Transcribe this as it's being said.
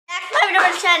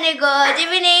Good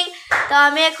evening. তো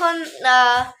আমি এখন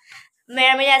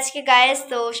মেরামেরি আজকে গাইস,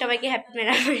 তো সবাইকে হ্যাপি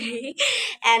মেরামেরি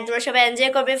অ্যান্ড তোমরা সবাই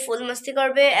এনজয় করবে, ফুল মস্তি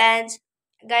করবে। অ্যান্ড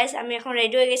গাইস আমি এখন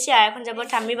রেডি হয়ে গেছি আর এখন যাবো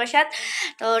ঠাম্মির বাসাত।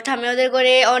 তো ঠাম্মি ওদের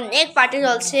করে অনেক পার্টি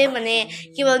চলছে, মানে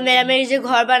কি বল মেরামেরি যে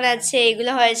ঘর বানাচ্ছে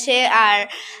এগুলো হয়েছে। আর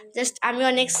জাস্ট আমি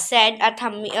অনেক স্যাড আর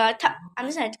ঠাম্মি আমি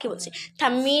স্যাড কি বলছি,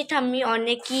 ঠাম্মি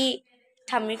অনেকই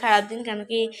ঠাম্মির খারাপ দিন, কেন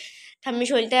কি ঠাম্মির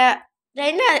শরীরটা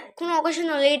তাই না কোনো অকেশন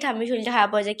হলেই ঠাম্মির শরীরটা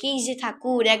খারাপ হয়ে যায়। কি যে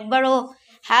ঠাকুর একবারও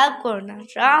হেল্প করো না,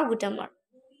 রাগ উঠে আমার।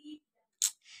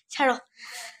 ছাড়ো,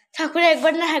 ঠাকুর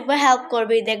একবার না একবার হেল্প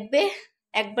করবেই, দেখবে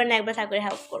একবার না একবার ঠাকুরে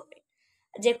হেল্প করবে,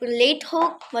 যে কোনো লেট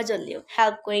হোক বা জলদি হোক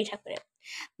হেল্প করেই ঠাকুরে।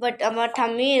 বাট আমার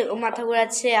ঠাম্মি মাথা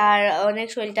ঘোরাচ্ছে আর অনেক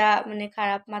শরীরটা মানে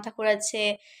খারাপ, মাথা ঘোরাচ্ছে,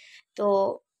 তো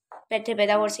পেটে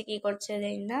ব্যথা করছে, কি করছে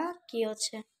জানি না কি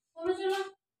হচ্ছে।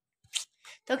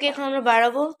 তো কি এখন আমরা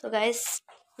বাড়াবো। তো গাইস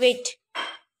ওয়েট,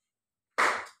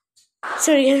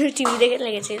 সরি টিভি দেখে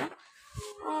লেগেছি না।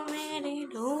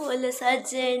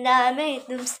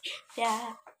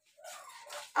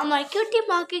 আমার কিউটি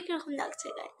মাকে কিরকম লাগছে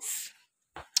গাইস।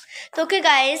 তো ওকে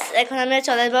গাইস এখন আমরা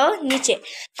চলে যাবো নিচে।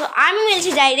 তো আমি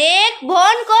মিলছি ডাইরেক্ট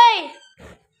বোন কই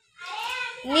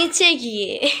নিচে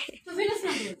গিয়ে।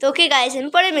 তো ওকে গাইস আমি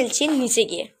পরে মিলছি নিচে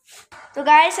গিয়ে। তো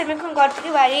গাইস আমি এখন ঘর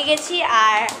থেকে বাড়িয়ে গেছি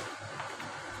আর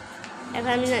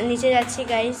এখন আমি নিচে যাচ্ছি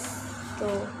গাইস। তো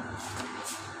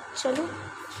চলো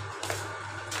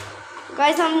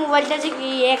গাইস, আমার মোবাইলটা যে কি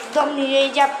একদম নিজেই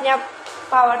যে আপনি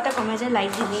পাওয়ারটা কমে যায়,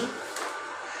 লাইট দিবি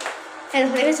হ্যাঁ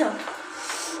হয়ে গেছ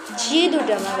জি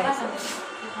দুটো আমার গাইস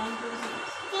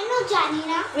জানি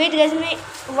না। ওয়েট গাইস আমি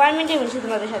 1 মিনিটে বলছি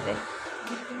তোমাদের সাথে।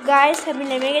 গাইস আমি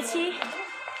নেমে গেছি,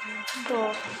 তো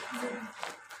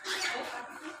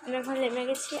আমি এখন নেমে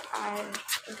গেছি আর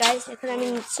গাইস এখন আমি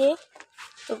নিচে।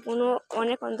 তো কোনো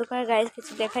অনেক অন্ধকার গাইস,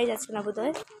 কিছু দেখাই যাচ্ছে না বোধ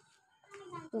হয়।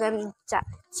 আমি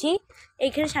যাচ্ছি,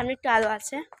 এইখানে সামনে একটু আলো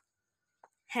আছে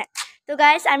হ্যাঁ। তো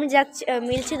গাইস আমি যাচ্ছি,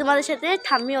 মিলছি তোমাদের সাথে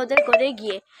ঠাম্মি ওদের করে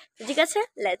গিয়ে। তো ঠিক আছে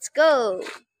লেটস গো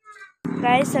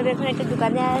গাইস। আমি এখন একটা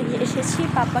দোকানে এসেছি,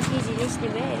 পাপা কি জিনিস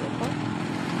নেবে এরকম,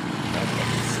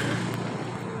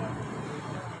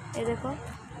 এই দেখো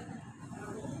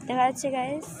দেখা যাচ্ছে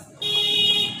গাইস।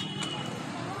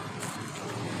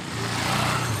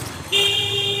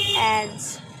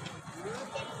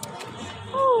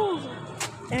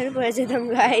 এখন পড়ে যেতাম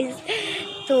গাইস।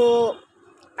 তো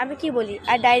আমি কি বলি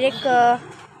আর ডাইরেক্ট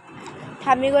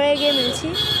ঠাম্মি করে গিয়ে মিলছি।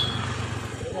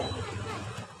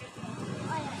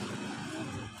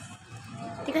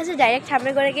 ঠিক আছে ডাইরেক্ট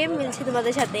ঠাম্মি করে গিয়ে মিলছি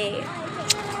তোমাদের সাথে।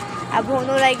 আর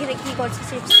বোনরা এখানে কী করছে,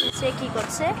 চিপস দিচ্ছে কী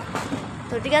করছে।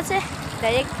 তো ঠিক আছে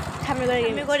ডাইরেক্ট ঠাম্মি করে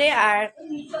গেমে করে। আর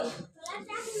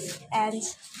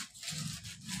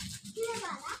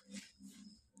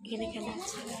এখানে খেলা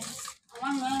হচ্ছে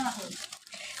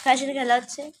কার সাথে খেলা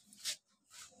হচ্ছে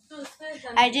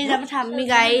আর যে আমার ঠাম্মি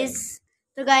গাইস।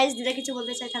 তো গাইস দিদা কিছু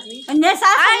বলতে চায় ঠাম্মি।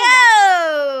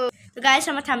 তো গাইস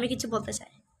আমার ঠাম্মি কিছু বলতে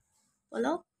চায়,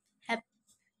 বলো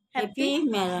হ্যাপি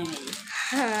মেরামেরি।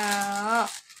 হ্যাঁ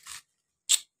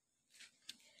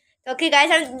ওকে গাইস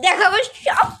আমি দেখাবো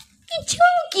সব কিছু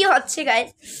কি হচ্ছে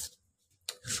গাইস।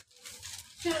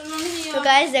 তো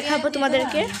গাইস দেখাবো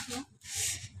তোমাদেরকে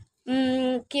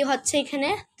কি হচ্ছে এখানে,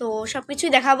 তো সব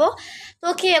কিছুই দেখাবো। তো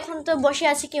ওকে এখন তো বসে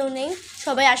আছি, কেউ নেই,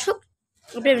 সবাই আসুক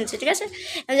উপরে মিলছে। ঠিক আছে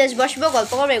আমি জাস্ট বসবো,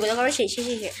 গল্প করবো, এগুলো করবো, সেই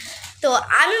শেষে। তো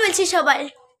আমি বলছি সবাই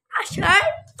আসার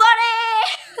পরে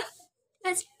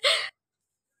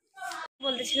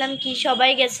বলতেছিলাম কি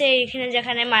সবাই গেছে এখানে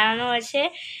যেখানে মানানো হয়েছে,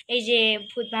 এই যে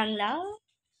ভূত বাংলা,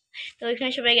 তো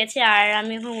ওইখানে সবাই গেছে আর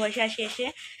আমি এখন বসে আছি,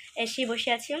 এসে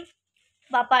বসে আছি।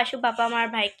 পাপা আসুক, পাপা আমার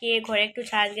ভাইকে ঘরে একটু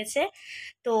ছাড় গেছে,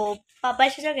 তো পাপা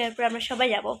এসে যাক, এরপর আমরা সবাই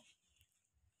যাব,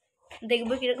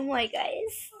 দেখবো কিরকম হয়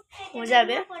গাইস, মজা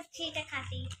হবে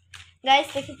গাইস।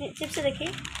 দেখি চিপসে দেখি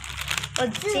ও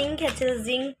জিং খেয়েছে,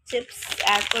 জিং চিপস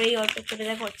অ্যাড করেই অল্প একটু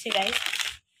বেলা করছে গাইস,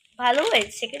 ভালো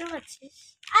হয়েছে। কেন খাচ্ছিস?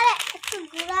 আরে একটু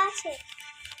গুঁড়া আছে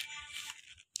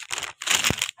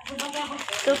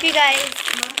তো কি গাইস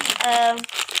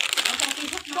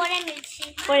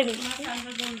পরে মিলছি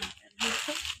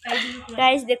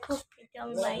গাইস। দেখো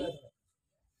ভাই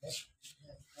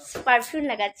পারফিউম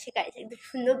লাগাচ্ছে গাইস, একদম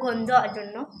সুন্দর গন্ধ হওয়ার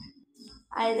জন্য।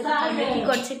 আর দেখো ঠাম্মি কি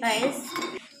করছে গাইস।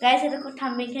 দেখো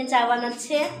ঠাম্মি এখানে চা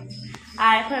বানাচ্ছে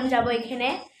আর এখন আমি যাবো এখানে।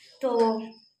 তো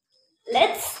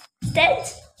লেটস স্টার্ট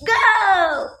গো।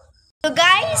 তো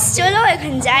গাইস চলো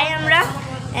এখন যাই আমরা।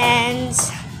 অ্যান্ড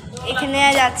এখানে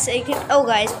যাচ্ছে, এখানে ও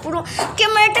গাইস পুরো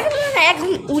ক্যামেরাটাকে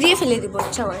একদম উড়িয়ে ফেলে দিব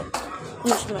ইচ্ছা করে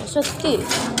সত্যি।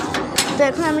 তো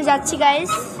এখন আমি যাচ্ছি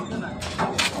গাইস,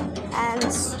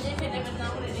 অ্যান্ড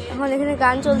এখন এখানে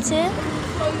গান চলছে,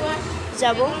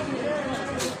 যাব।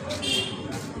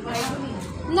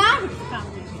 না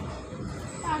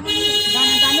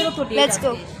লেটস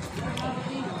গো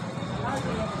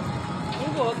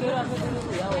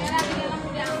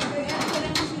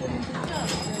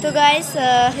তো গাইস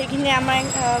এখানে আমার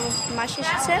মাসি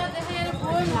এসেছে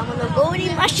নাম হলো গৌরী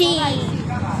মাসি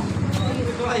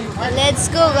লেটস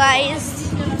গো গাইস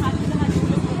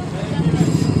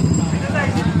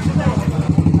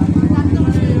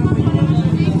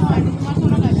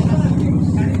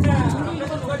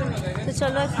তো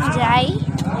চলো এখন যাই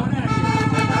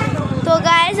তো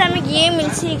গাইস আমি গিয়ে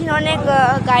মিলছি এখানে অনেক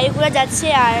গাড়িগুলো যাচ্ছে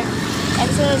আর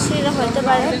একজন অসুবিধা হতে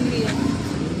পারে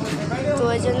তো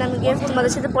এই জন্য আমি গিয়ে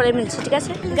তোমাদের সাথে পরে মিলছি ঠিক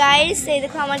আছে গাইস এই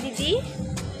দেখো আমার দিদি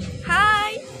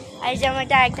হাই আর যে আমার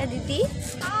এটা একটা দিদি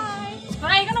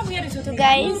তো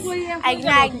গাইস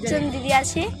এখানে একজন দিদি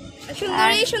আছে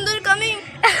সুন্দর কামিং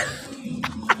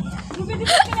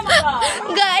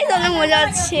গাইস অনেক মজা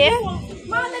হচ্ছে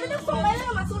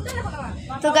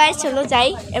তো গাইস চলো যাই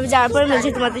এবার যাওয়ার পরে মিলছি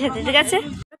তোমাদের সাথে ঠিক আছে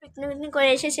পিকনিক করে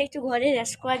এসেছে একটু ঘরে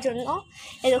রেস্ট করার জন্য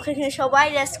এই দেখো এখানে সবাই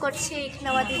রেস্ট করছে এখানে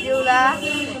আমার দিদিওরা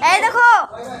এই দেখো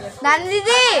নানি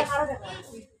দিদি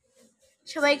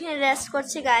সবাই এখানে রেস্ট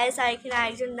করছে গাইস আর এখানে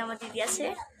আরেকজন আমার দিদি আছে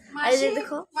আর এই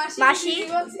দেখো মাসি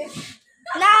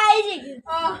না এই যে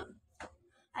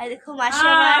আর দেখো মাসি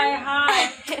আমার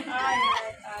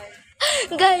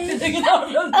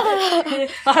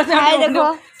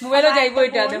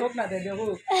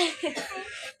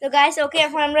তো গাইস ওকে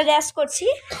এখন আমরা রেস্ট করছি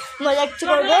মজা একটু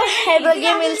করবো এবার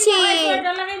গিয়ে মিলছি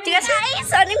ঠিক আছে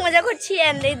অনেক মজা করছি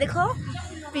এই দেখো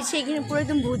পিছিয়ে এখানে পুরো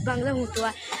একদম ভূত বাংলা মতো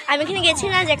আমি এখানে গেছি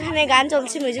না যেখানে গান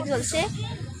চলছে মিউজিক চলছে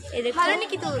এই দেখো ভালো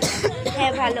নাকি তোর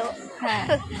হ্যাঁ ভালো হ্যাঁ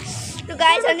তো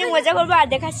গাইস অনেক মজা করবো আর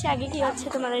দেখাচ্ছি আগে কি হচ্ছে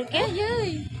তোমাদেরকে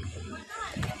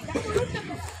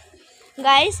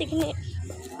গাইস এখানে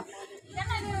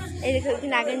এই দেখো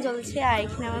এখানে আগুন জ্বলছে আর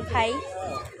এখানে আমার ভাই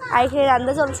আর এখানে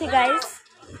রান্না চলছে গাইস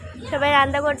সবাই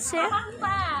রান্না করছে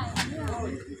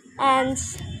অ্যান্ড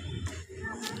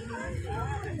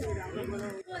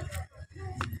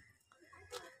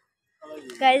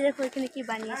গাইস দেখো এখানে কি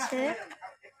বানিয়েছে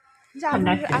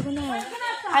আগুন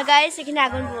আর গাইস এখানে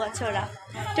আগুন পোয়াচ্ছে ওরা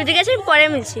তো ঠিক আছে পরে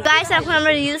মিলছি গাইস এখন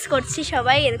আমরা রিলস করছি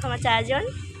সবাই এরকম আমার 4 জন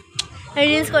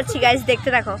রিলস করছি গাইস দেখতে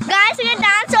থাকো গাইস এখানে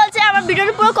ডান্স চলছে আমার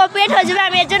ভিডিওটা পুরো কপিরাইট হয়ে যাবে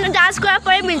আমি এর জন্য ডান্স করার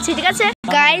পরে মিলছি ঠিক আছে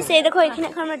গাইস এই দেখো এখানে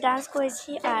এখন আমরা ডান্স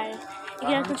করেছি আর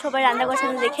এখানে এখন সবাই রান্না করছে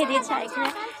আমি দেখে দিয়েছি আর এখানে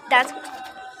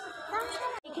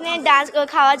ডান্স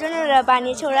খাওয়ার জন্য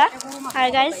বানিয়েছে ওরা আর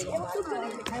গাইস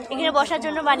এখানে বসার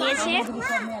জন্য বানিয়েছে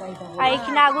আর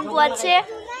এখানে আগুন পোয়াচ্ছে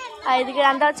আর এদিকে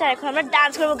রান্না হচ্ছে আর এখন আমরা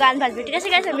ডান্স করবো গান বাজবে ঠিক আছে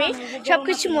গাইস আমি সব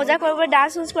কিছু মজা করবো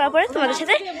ডান্স করার পরে তোমাদের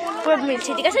সাথে পুরো মিলছি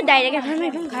ঠিক আছে ডাইরেক্ট এখন আমি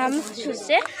একদম ঘাম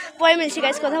ছুটছে পরে মিলছি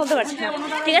গাইস কথা বলতে পারছি না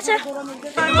ঠিক আছে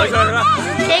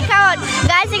কেক খাওয়া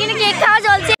গাইস এখানে কেক খাওয়া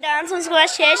চলছে ডান্স করা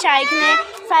শেষ আর এখানে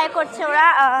ফ্রাই করছে ওরা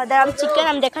দাঁড়াম চিকেন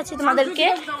আমি দেখাচ্ছি তোমাদেরকে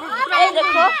এই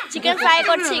দেখো চিকেন ফ্রাই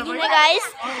করছে এখানে গাইস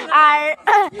আর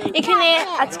এখানে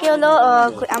আজকে হলো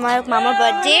আমার মামার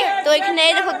বার্থডে তো এখানে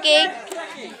এই দেখো কেক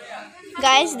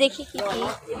গাইস দেখি কি কি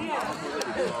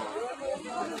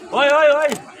ওই ওই ওই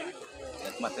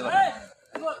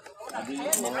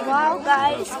ওয়াও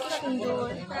গাইস কি সুন্দর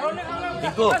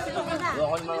দেখো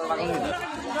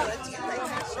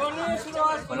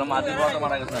বলো মাদি বড়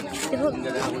মারা গেছে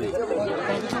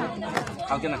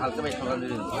কালকে না কালকে ভাই সকালে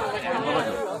দিন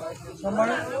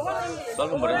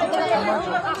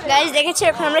গাইস দেখেছি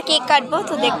এখন আমরা কেক কাটবো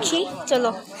তো দেখছি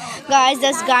চলো গাইস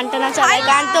জাস্ট গানটা না চালায়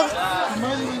গান তো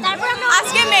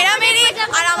আজকে মেরা মেরি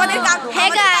আর আমাদের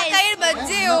কাকাইয়ের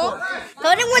বার্থডেও তো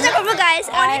অনেক মজা করবো গাইস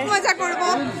অনেক মজা করবো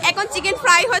এখন চিকেন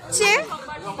ফ্রাই হচ্ছে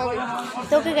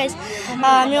তো ওকে গাইস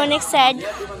আমি অনেক স্যাড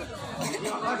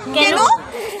কেন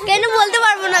কেন বলতে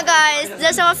পারবো না গাইস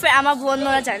জাস্ট আমার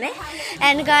বন্ধুরা জানে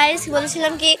অ্যান্ড গাইস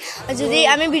বলেছিলাম কি যদি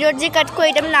আমি ভিডিওর যে কাট করি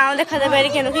এটা আমি নাও দেখাতে পারি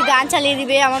কেন কি গান চালিয়ে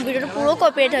দিবে আমার ভিডিওটা পুরো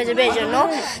কপিরাইট হয়ে যাবে এই জন্য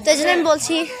তো এই জন্য আমি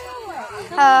বলছি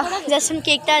জাস্ট আমি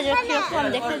কেকটা আমি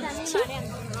দেখে দিচ্ছি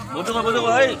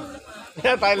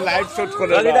তাই লাইভ শুট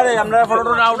করে আমরা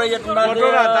ফটো না উঠাই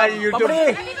তাই ইউটিউব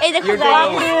এই দেখো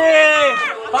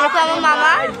আমার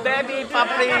মামা বেবি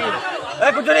পাপড়ি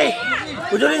এই কুচুরি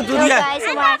কুচুরি দুনিয়া গাইস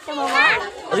আমার একটা মামা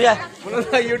ওরিয়া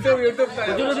ইউটিউব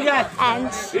কুচুরি দুনিয়া এন্ড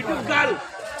ইউটিউব গার্ল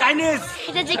চাইনিজ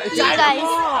এটা যে কি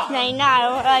গাইস নাই না আর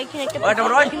এখানে একটা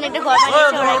ঘর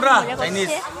বানিয়েছে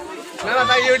চাইনিজ না না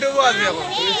তাই ইউটিউবও আছে এখন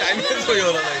তুমি চাইনিজ কই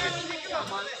হলো তাই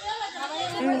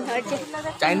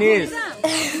চাইনিজ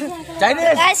চাইনিজ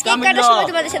গাইস কেক কাটার সময়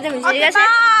তোমাদের সাথে মিলছি ঠিক আছে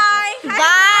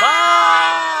বাই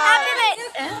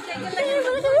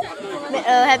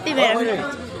হ্যাপি বার্থডে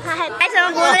গাইস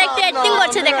আমার বোন একটু অ্যাক্টিং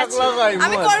করছে দেখাচ্ছি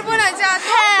আমি করব না যা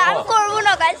হ্যাঁ আমি করব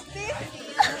না গাইস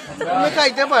তুমি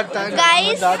খাইতে পারতা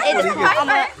গাইস এই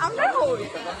দেখো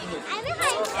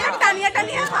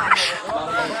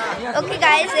ওকে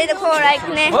গাইস এই দেখো ওরা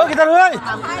এখানে ও কিধর ওই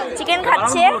চিকেন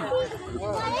খাচ্ছে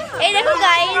এই দেখো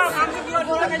গাইস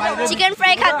চিকেন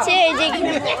ফ্রাই খাচ্ছে এই যে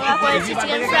করেছি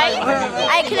চিকেন ফ্রাই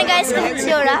আর এখানে গাইস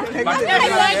খাচ্ছে ওরা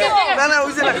না না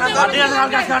ওই যে না খাতা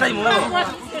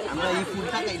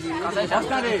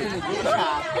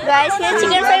গাইস এই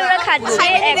চিকেন ফ্রাই ওরা খাচ্ছে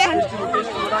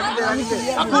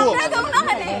এখন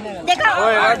দেখো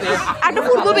আটো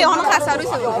ফুলকপি এখন খাসা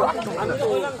রইছে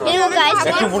এই দেখো গাইস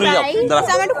একটু পুরি যাও দাঁড়া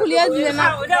টমেটো খুলিয়া দিলে না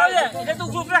এটা তো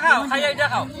উপরে খাও খাই এটা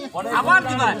খাও আবার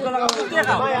দিবা দিয়ে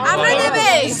খাও আমরা নেবে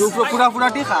দুপুর পুরা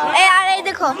পুরাটি খা এই আর এই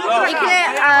দেখো এখানে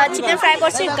চিকেন ফ্রাই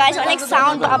করছি গাইস অনেক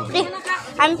সাউন্ড বাপরে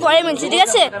আমি পরে মিলছি ঠিক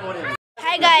আছে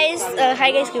হাই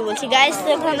গাইস কি বলছি গাইস তো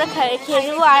এখন আমরা খেয়ে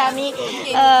নেবো আর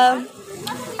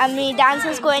আমি ডান্স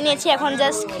করে নিয়েছি এখন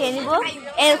জাস্ট খেয়ে নিবো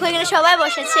এই দেখো এখানে সবাই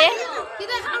বসেছে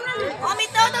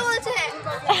অমিতাও তো বলছে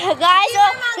গাইস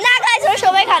না গাইস ওরা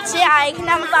সবাই খাচ্ছে আর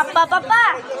এখানে আমার পাপ্পা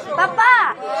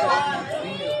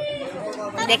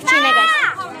দেখছি না গাইস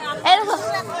এই দেখো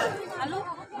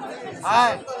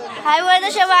হাই বলে তো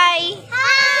সবাই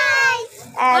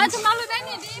And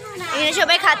এখানে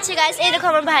সবাই খাচ্ছে গাইস এই দেখো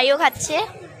আমার ভাইও খাচ্ছে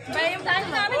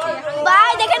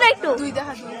ভাই দেখে না একটু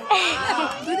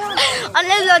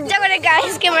অনেক লজ্জা করে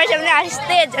গাইস ক্যামেরার সামনে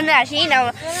আসতে এর জন্য আসি না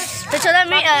তো চলো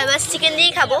আমি বাস চিকেন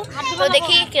দিয়েই খাবো তো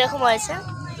দেখি কিরকম হয়েছে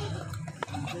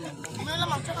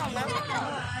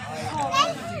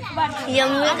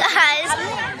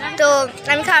তো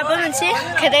আমি খাওয়ার পর নিচ্ছি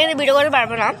খেতে খেতে ভিডিও করতে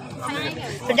পারবো না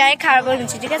তো ডাইরেক্ট খাওয়ার পর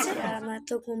নিচ্ছি ঠিক আছে আর আমার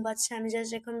তো ঘুম পাচ্ছে আমি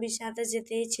জাস্ট এখন বিছানাতে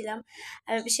যেতেই ছিলাম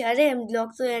আর আরে ব্লগ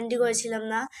তো এন্ডই করেছিলাম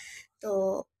না তো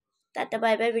টাটা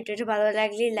বাই বাই ভিডিওটা ভালো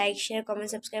লাগলে লাইক শেয়ার কমেন্ট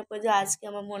সাবস্ক্রাইব করে দিও আজকে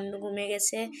আমার মন ঘুমিয়ে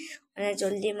গেছে অনেক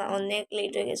জলদি অনেক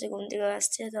লেট হয়ে গেছে ঘুম থেকে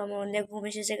আসছে তো আমার অনেক ঘুম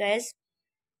এসেছে গাইজ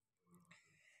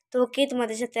তো ওকে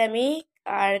তোমাদের সাথে আমি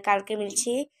আর কালকে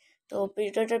মিলছি তো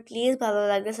ভিডিওটা প্লিজ ভালো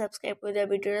লাগলে সাবস্ক্রাইব করে দেওয়া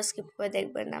ভিডিওটা স্কিপ করে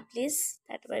দেখবেন না please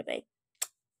tata bye bye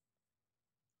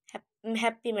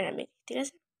happy মেরা ঠিক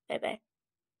আছে বাই বাই